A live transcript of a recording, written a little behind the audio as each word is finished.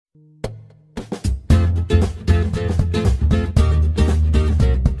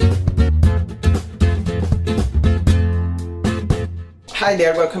Hi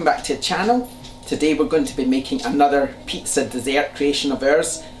there, welcome back to the channel. Today we're going to be making another pizza dessert creation of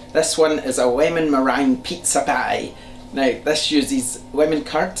ours. This one is a lemon meringue pizza pie. Now this uses lemon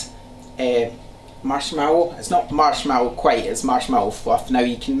curd, marshmallow. It's not marshmallow quite, it's marshmallow fluff. Now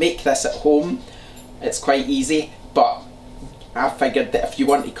you can make this at home, it's quite easy, but I figured that if you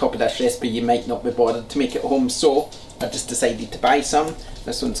want to copy this recipe you might not be bothered to make it at home, so I just decided to buy some.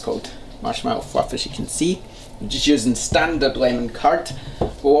 This one's called Marshmallow Fluff, as you can see. I'm just using standard lemon curd.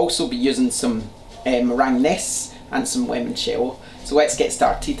 We'll also be using some meringue nests and some limoncello. So let's get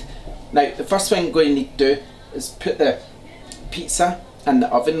started. Now the first thing we're going to need to do is put the pizza in the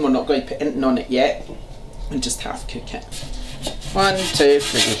oven. We're not going to put anything on it yet, and just half cook it. 1, 2,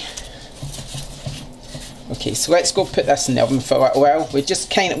 3. Okay, so let's go put this in the oven for a little while. We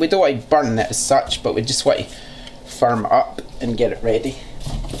just we don't want to burn it as such, but we just want to firm it up and get it ready.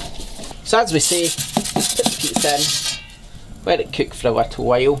 So as we say, just put the pizza in, let it cook for a little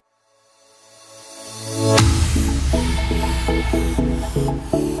while.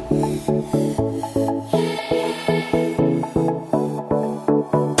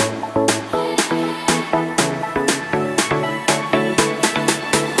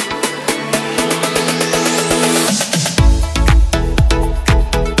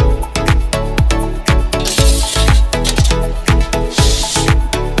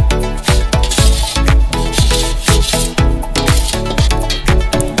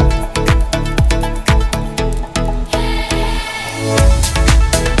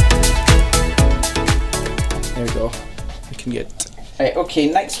 Right,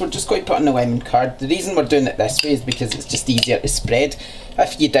 okay, next we're just going to put on the lemon curd. The reason we're doing it this way is because it's just easier to spread.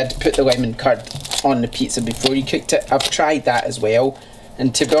 If you did put the lemon curd on the pizza before you cooked it, I've tried that as well,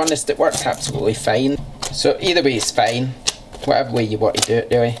 and to be honest it works absolutely fine. So either way is fine, whatever way you want to do it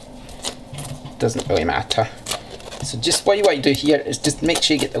really, doesn't really matter. So just what you want to do here is just make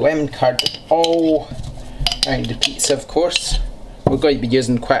sure you get the lemon curd all around the pizza. Of course we're going to be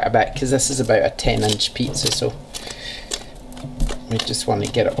using quite a bit because this is about a 10-inch pizza, so we just want to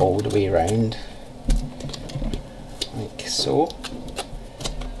get it all the way around, like so,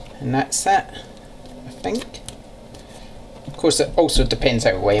 and that's it, I think. Of course it also depends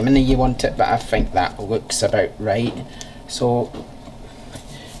how lemony you want it, but I think that looks about right. So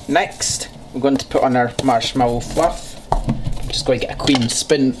next we're going to put on our marshmallow fluff. I'm just going to get a clean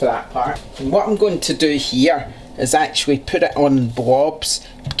spoon for that part. And what I'm going to do here is actually put it on blobs,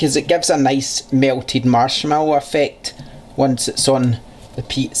 because it gives a nice melted marshmallow effect once it's on the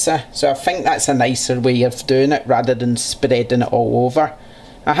pizza. So I think that's a nicer way of doing it rather than spreading it all over.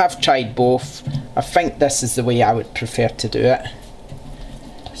 I have tried both. I think this is the way I would prefer to do it.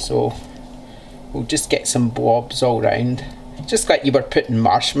 So we'll just get some blobs all round, just like you were putting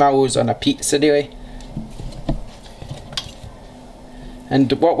marshmallows on a pizza really.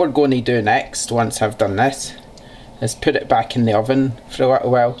 And what we're going to do next, once I've done this, is put it back in the oven for a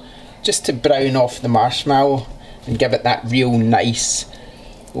little while, just to brown off the marshmallow and give it that real nice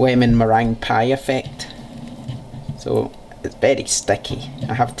lemon meringue pie effect. So it's very sticky,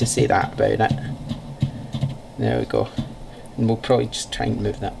 I have to say that about it. There we go. And we'll probably just try and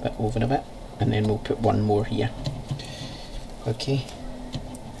move that bit over a bit, and then we'll put one more here. Okay,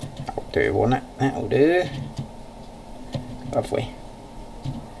 that'll do, won't it? That'll do. Lovely.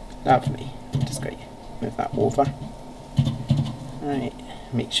 Lovely. I'm just going to move that over. Right,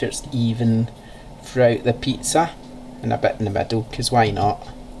 make sure it's even throughout the pizza and a bit in the middle, because why not?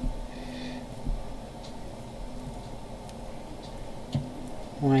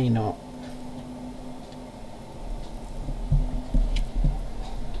 Why not?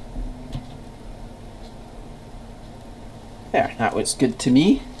 There, that looks good to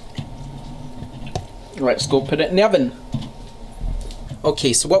me. Let's go put it in the oven.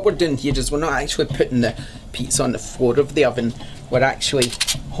 Okay, so what we're doing here is we're not actually putting the pizza on the floor of the oven, we're actually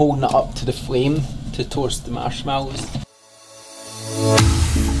holding it up to the flame to toast the marshmallows.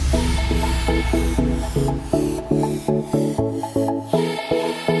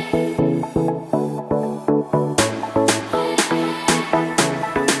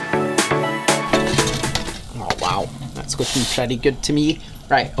 Oh wow, that's looking pretty good to me.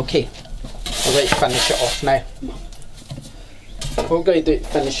 Right, okay, so let's finish it off now. What we're going to do to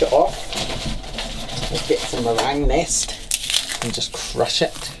finish it off, let's get some meringue nest and just crush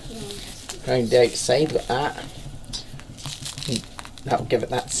it around the outside like that. And that'll give it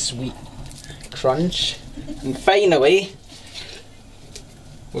that sweet crunch. And finally,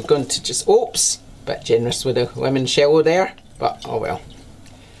 we're going to just, oops, a bit generous with the limoncello there, but oh well,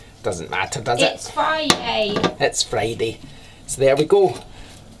 doesn't matter, does it? It's Friday. It's Friday. So there we go.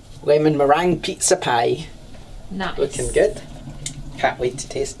 Lemon meringue pizza pie. Nice. Looking good. Can't wait to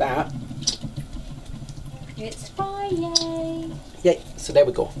taste that. It's Friday. Yay, so there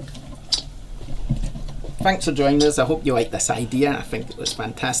we go. Thanks for joining us. I hope you like this idea. I think it was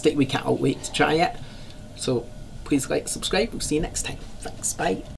fantastic. We can't wait to try it. So please like, subscribe. We'll see you next time. Thanks, bye.